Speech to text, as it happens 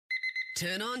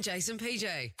Turn on Jason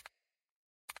PJ.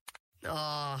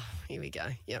 Oh, here we go.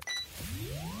 Yep.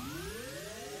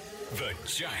 The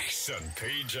Jason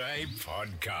PJ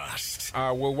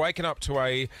Podcast. We're waking up to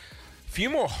a few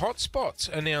more hotspots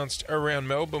announced around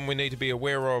Melbourne we need to be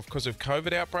aware of because of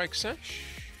COVID outbreaks, Sash.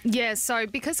 Yeah, so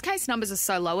because case numbers are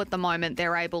so low at the moment,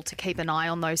 they're able to keep an eye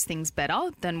on those things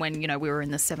better than when, we were in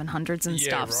the 700s and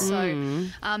stuff. Right.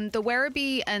 So the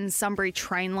Werribee and Sunbury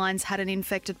train lines had an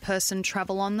infected person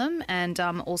travel on them, and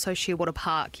also Shearwater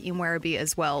Park in Werribee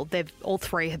as well. All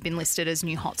three have been listed as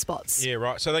new hotspots. Yeah,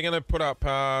 right. So they're going to put up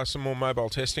some more mobile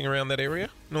testing around that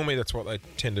area? Normally that's what they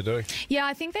tend to do. Yeah,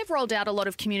 I think they've rolled out a lot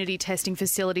of community testing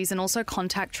facilities and also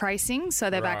contact tracing.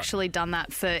 So they've actually done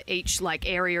that for each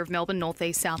area of Melbourne, north,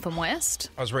 east, south and west.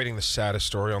 I was reading the saddest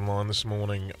story online this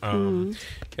morning.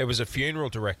 It was a funeral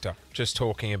director just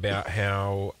talking about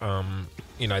how,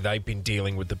 they've been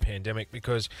dealing with the pandemic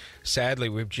because sadly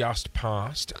we've just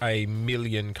passed 1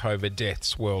 million COVID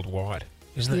deaths worldwide.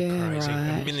 Isn't that crazy?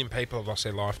 Right. 1 million people have lost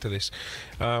their life to this.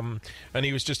 And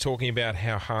he was just talking about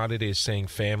how hard it is seeing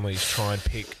families try and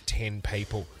pick 10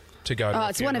 people to go to a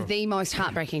It's funeral. one of the most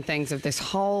heartbreaking things of this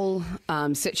whole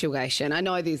situation. I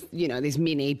know there's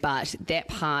many, but that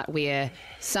part where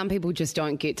some people just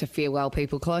don't get to farewell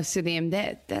people close to them,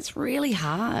 that's really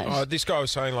hard. This guy was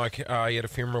saying he had a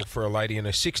funeral for a lady in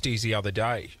her 60s the other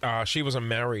day. She wasn't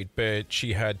married, but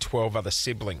she had 12 other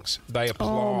siblings. They applied.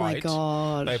 Oh, my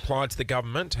God. They applied to the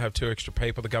government to have 2 extra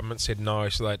people. The government said no,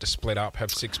 so they had to split up, have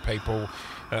 6 people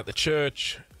at the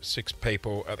church, 6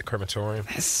 people at the crematorium.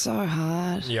 It's so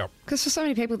hard. Yep. Because for so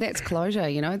many people, that's closure,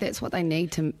 that's what they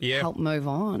need to help move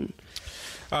on.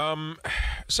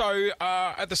 So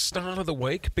at the start of the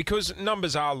week, because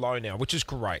numbers are low now, which is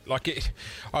great.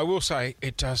 I will say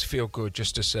it does feel good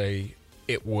just to see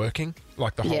it working,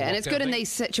 like the whole and it's lockdown good in thing.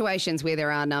 these situations where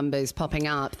there are numbers popping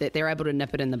up that they're able to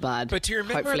nip it in the bud. But do you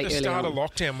remember hopefully at the early start on. of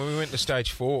lockdown when we went to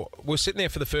stage 4, we were sitting there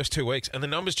for the first 2 weeks and the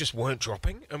numbers just weren't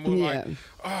dropping, and we were like,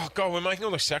 oh God, we're making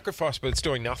all this sacrifice but it's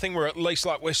doing nothing. We're at least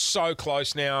we're so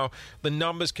close now. The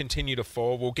numbers continue to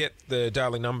fall. We'll get the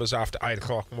daily numbers after 8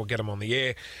 o'clock and we'll get them on the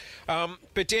air.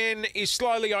 But Dan is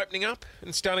slowly opening up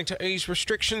and starting to ease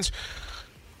restrictions.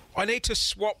 I need to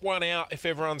swap one out if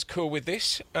everyone's cool with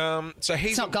this.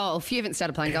 It's not golf. You haven't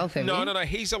started playing golf, have you? No.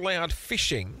 He's allowed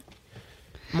fishing.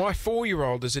 My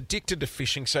 4-year-old is addicted to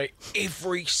fishing, so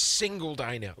every single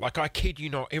day now, I kid you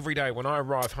not, every day when I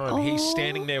arrive home, he's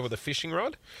standing there with a fishing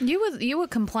rod. You were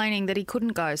complaining that he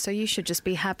couldn't go, so you should just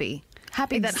be happy.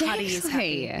 Happy that Huddy is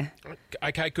happy.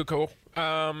 Okay, good call.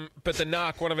 But the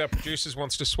narc, one of our producers,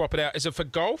 wants to swap it out. Is it for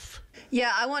golf?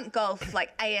 Yeah, I want golf,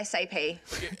 ASAP.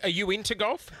 Are you into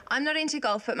golf? I'm not into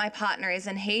golf, but my partner is,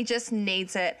 and he just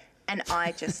needs it, and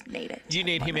I just need it. You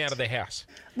need him out of the house.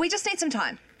 We just need some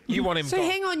time. You want him So golf.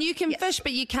 hang on, you can fish,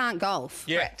 but you can't golf.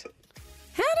 Yeah. Correct.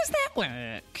 How does that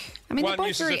work? I mean, One they're both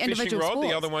uses very a fishing individual rod, sports.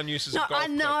 the other one uses a no,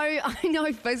 golf I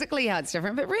know physically how it's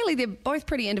different, but really they're both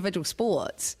pretty individual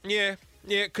sports. Yeah,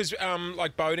 because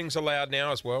boating's allowed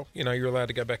now as well. You're allowed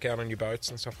to go back out on your boats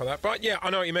and stuff like that. But yeah, I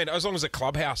know what you mean. As long as the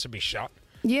clubhouse would be shut.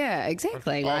 Yeah,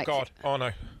 exactly. Oh, God. Oh,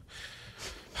 no.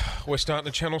 We're starting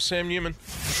to channel Sam Newman.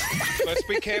 Let's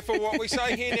be careful what we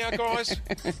say here now, guys.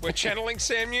 We're channeling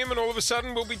Sam Newman. All of a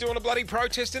sudden, we'll be doing a bloody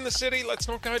protest in the city. Let's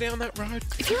not go down that road.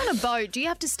 If you're on a boat, do you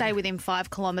have to stay within 5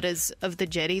 kilometres of the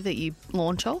jetty that you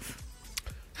launch off?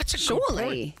 That's a good point.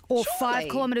 Surely. Or Surely. 5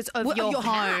 kilometres of Well, your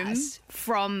home house.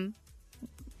 from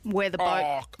where the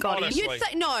boat got in?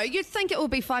 honestly. You'd think it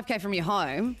would be 5K from your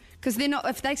home because they're not.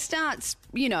 If they start,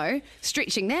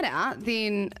 stretching that out,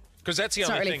 then Because that's the It's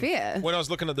other not really thing. fair. When I was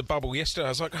looking at the bubble yesterday, I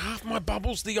was like, half my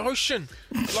bubble's the ocean.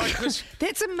 'Cause,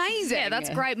 that's amazing. Yeah, that's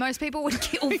great. Most people would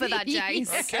kill for that,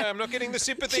 Jace. okay, I'm not getting the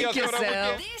sympathy I Kick thought I would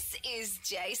yourself. get. This is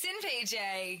Jason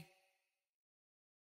PJ.